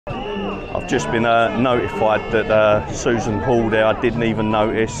I've just been notified that Susan Hall there, I didn't even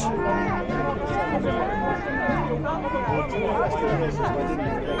notice.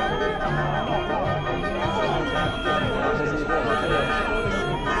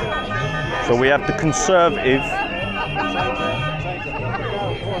 So we have the Conservative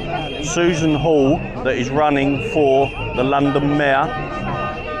Susan Hall that is running for the London Mayor.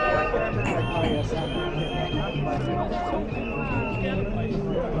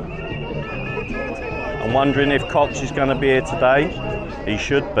 I'm wondering if Cox is going to be here today. He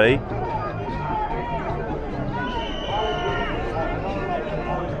should be.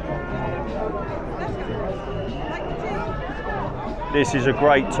 This is a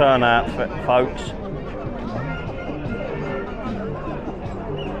great turnout, folks.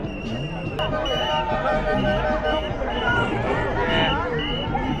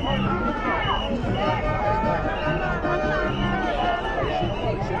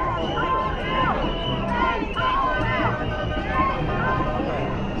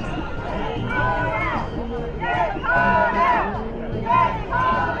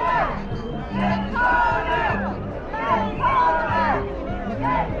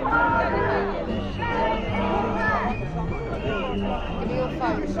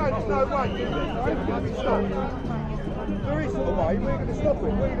 There is a way, we're going to stop it. We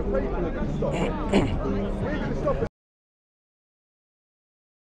the people are going to stop it. We're going to stop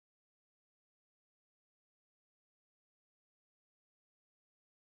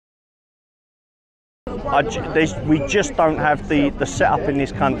it. We just don't have the setup in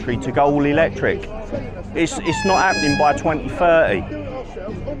this country to go all electric. It's not happening by 2030.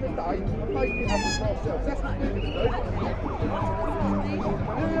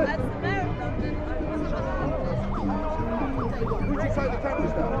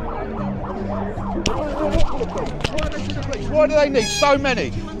 Why do they need so many?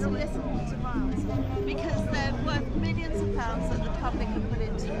 Because they're worth millions of pounds that the public have put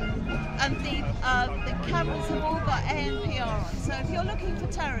into them. And the cameras have all got ANPR on. So if you're looking for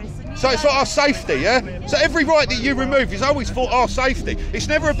terrorists... And so it's not our safety, yeah? So every right that you remove is always for our safety. It's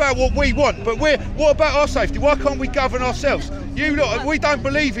never about what we want, but what about our safety? Why can't we govern ourselves? We don't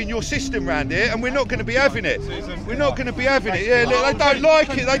believe in your system round here, and we're not going to be having it. We're not going to be having it. Yeah, look, they don't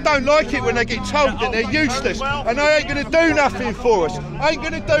like it. They don't like it when they get told that they're useless, and they ain't going to do nothing for us. Ain't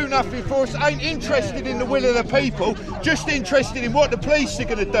going to do nothing for us. Ain't interested in the will of the people. Just interested in what the police are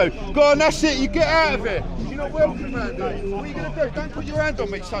going to do. Go on, that's it. You get out of here. You're not welcome round here. What are you going to do? Don't put your hand on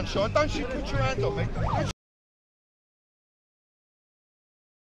me, sunshine. Don't you put your hand on me. Don't